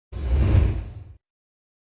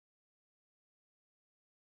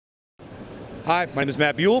Hi, my name is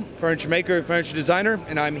Matt Buell, furniture maker and furniture designer,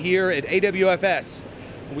 and I'm here at AWFS.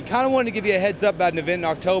 We kind of wanted to give you a heads up about an event in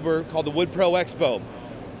October called the Wood Pro Expo.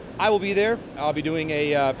 I will be there. I'll be doing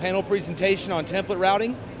a panel presentation on template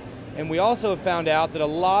routing, and we also have found out that a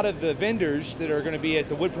lot of the vendors that are going to be at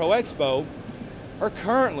the Wood Pro Expo are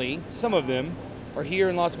currently, some of them, are here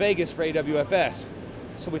in Las Vegas for AWFS.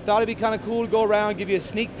 So we thought it'd be kind of cool to go around and give you a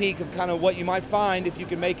sneak peek of kind of what you might find if you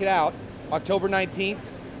can make it out. October 19th,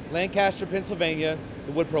 Lancaster, Pennsylvania,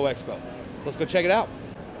 the Wood Pro Expo. So let's go check it out.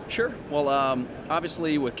 Sure. Well,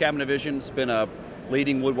 obviously with Cabinet Vision, it's been a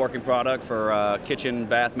leading woodworking product for kitchen,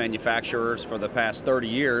 bath manufacturers for the past 30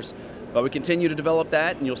 years. But we continue to develop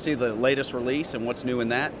that, and you'll see the latest release and what's new in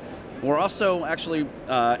that. We're also actually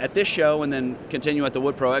at this show, and then continue at the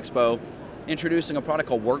Wood Pro Expo, introducing a product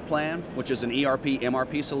called WorkPlan, which is an ERP,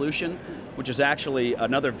 MRP solution, which is actually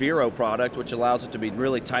another Vero product, which allows it to be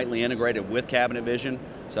really tightly integrated with Cabinet Vision.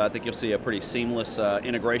 So I think you'll see a pretty seamless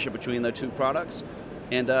integration between the two products.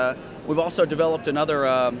 And we've also developed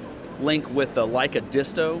another link with the Leica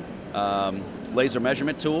Disto laser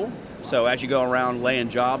measurement tool. So as you go around laying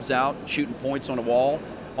jobs out, shooting points on a wall,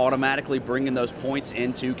 automatically bringing those points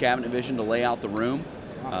into Cabinet Vision to lay out the room.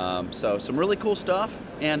 So some really cool stuff,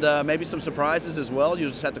 and maybe some surprises as well.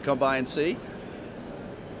 You'll just have to come by and see.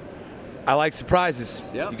 I like surprises.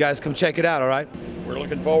 Yep. You guys come check it out, all right? We're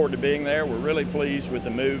looking forward to being there. We're really pleased with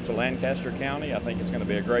the move to Lancaster County. I think it's going to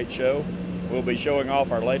be a great show. We'll be showing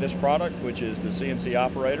off our latest product, which is the CNC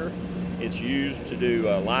operator. It's used to do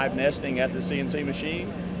live nesting at the CNC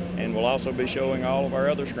machine, and we'll also be showing all of our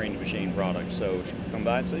other screen to machine products. So come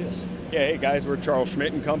by and see us. Yeah, hey guys, we're Charles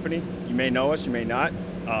Schmidt and Company. You may know us, you may not.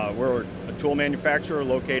 We're a tool manufacturer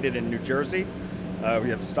located in New Jersey. We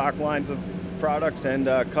have stock lines of products and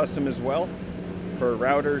custom as well for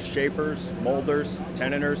routers, shapers, molders,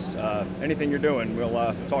 tenoners, anything you're doing.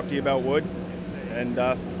 We'll talk to you about wood, and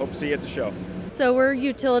hope to see you at the show. So we're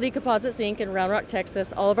Utility Composites Inc. in Round Rock,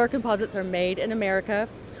 Texas. All of our composites are made in America.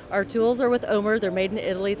 Our tools are with Omer. They're made in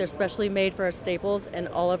Italy. They're specially made for our staples and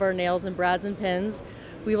all of our nails and brads and pins.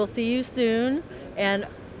 We will see you soon. And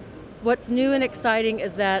what's new and exciting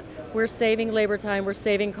is that we're saving labor time, we're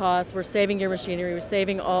saving costs, we're saving your machinery, we're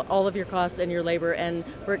saving all of your costs and your labor, and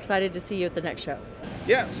we're excited to see you at the next show.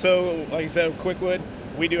 Yeah, so like I said, Quickwood,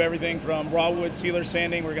 we do everything from raw wood, sealer,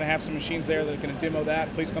 sanding. We're going to have some machines there that are going to demo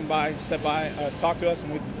that. Please come by, step by, talk to us,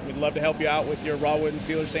 and we'd love to help you out with your raw wood and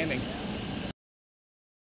sealer sanding.